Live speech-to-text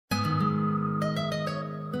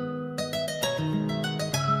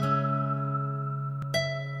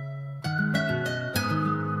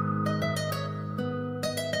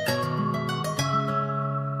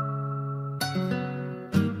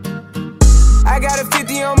got a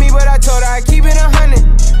 50 on me, but I told her I'd keep it 100.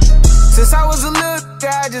 Since I was a little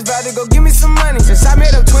guy, I just vowed to go give me some money. Since I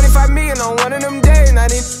made up 25 million on one of them days, now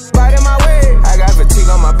these bite in my way. I got fatigue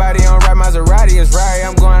on my body, on ride Maserati, it's right,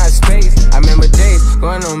 I'm going out of space. I remember days,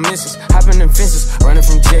 going on missions, hopping in fences, running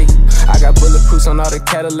from Jake. I got bulletproofs on all the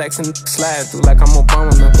Cadillacs and slide through like I'm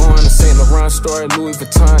Obama. I'm going to St. Laurent store, Louis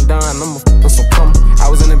Vuitton, Don, I'm a some plumber. I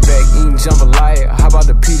was in the back eating jambalaya, how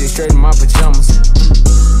about the PJ straight in my pajamas?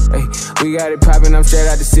 Hey, we got it poppin', I'm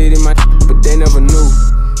straight out the city, my but they never knew.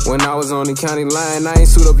 When I was on the county line, I ain't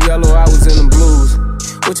suit up yellow, I was in the blues.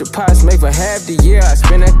 What your pots make for half the year, I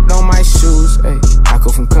spend that on my shoes. Ay, I go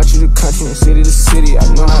from country to country and city to city, I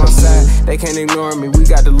know how to side. They can't ignore me, we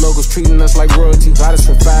got the locals treating us like royalty. I done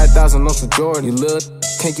spent 5,000 on some Jordan, you little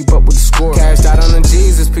can't keep up with the score. Cashed out on the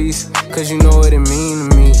Jesus piece, cause you know what it mean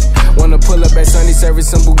to me. Wanna pull up at Sunday service,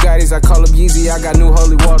 some Bugattis, I call up Yeezy, I got new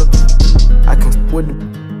holy water. I can with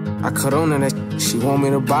the I cut on that she want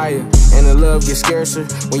me to buy her. And the love gets scarcer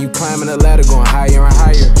when you climbing the ladder going higher and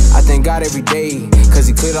higher. I thank God every day, cause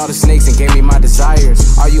he cleared all the snakes and gave me my desires.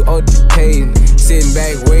 All you old paid, sitting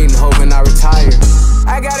back waiting, hoping I retire.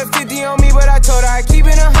 I got a 50 on me, but I told her I'd keep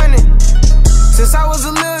it 100. Since I was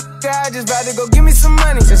a little guy, I just vowed to go give me some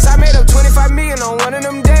money. Since I made up 25 million on one of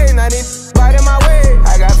them days, now they bite in my way.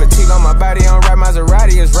 I got fatigue on my body, on ride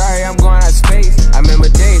Maserati, it's right, I'm going out of space. I remember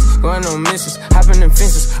days, going on missions, hopping in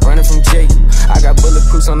fences, running from Jake. I got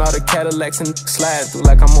bulletproofs on all the Cadillacs and slide through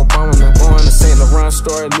like I'm Obama. I'm going to St. Laurent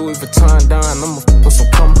store, Louis Vuitton, Don, I'm a some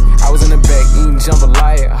plumber. I was in the back eating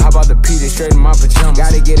jambalaya, how about the PJ straight in my pajamas?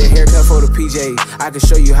 Gotta get a haircut for the PJ, I can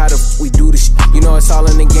show you how we do this. You know it's all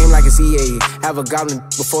in the game like it's EA. Have a goblin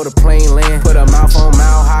before the plane land, put a mouth on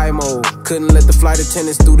mile high mode. Couldn't let the flight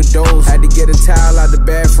attendants through the doors. Had to get a towel out the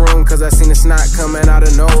bathroom, cause I seen the snot coming out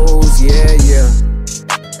of nose, yeah, yeah.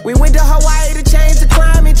 We went to Hawaii to change the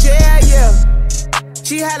climate, yeah, yeah.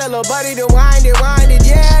 She had a little buddy to wind it,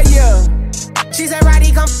 yeah, yeah. She said,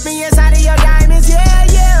 Roddy, come me inside of your diamonds, yeah,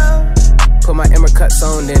 yeah. Put my Emma cuts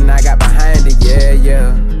on, then I got behind it, yeah,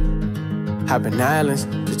 yeah. Hopping islands,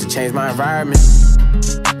 just to change my environment.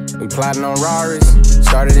 We plotting on Raris,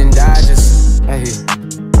 started in Dodges, hey.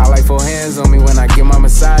 I like 4 hands on me when I get my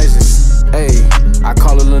massages, hey. I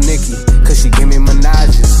call her Lil Nicky, cause she give me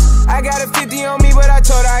menages. I got a 50 on me, but I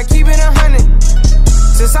told her I'd keep it 100.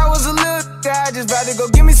 Since I was a little guy, I just vowed to go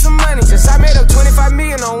give me some money. Since I made up 25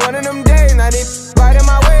 million on one of them days, now they bite in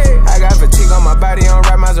my way. I got fatigue on my body, on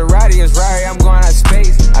ride Maserati, it's right, I'm going out of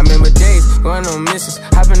space. I remember days, going on missions,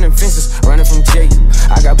 hopping in fences, running from Jake.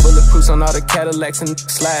 I got bulletproofs on all the Cadillacs and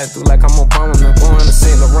slide through like I'm Obama. I'm going to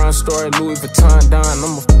St. Laurent store, Louis Vuitton, Don,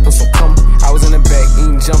 I'm a some plumber. I was in the back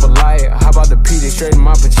eating jambalaya, how about the PJ straight in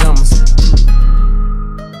my pajamas?